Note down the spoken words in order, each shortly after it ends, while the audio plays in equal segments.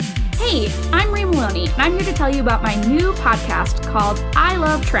Hey, I'm Marie Maloney, and I'm here to tell you about my new podcast called I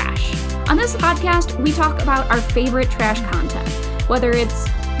Love Trash. On this podcast, we talk about our favorite trash content, whether it's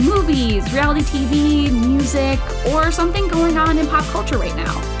movies, reality TV, music, or something going on in pop culture right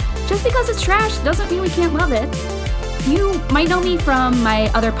now. Just because it's trash doesn't mean we can't love it. You might know me from my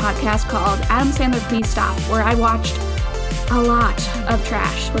other podcast called Adam Sandler Please Stop, where I watched a lot of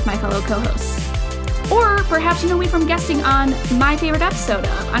trash with my fellow co-hosts. Or perhaps you know me from guesting on My Favorite Episode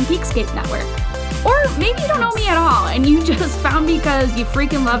Of on Geekscape Network. Or maybe you don't know me at all and you just found me because you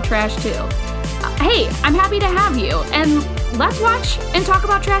freaking love trash too. Hey, I'm happy to have you, and let's watch and talk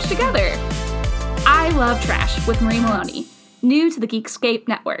about trash together. I Love Trash with Marie Maloney, new to the Geekscape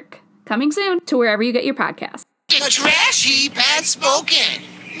Network. Coming soon to wherever you get your podcasts. The trash heap has spoken.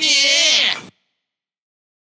 Yeah.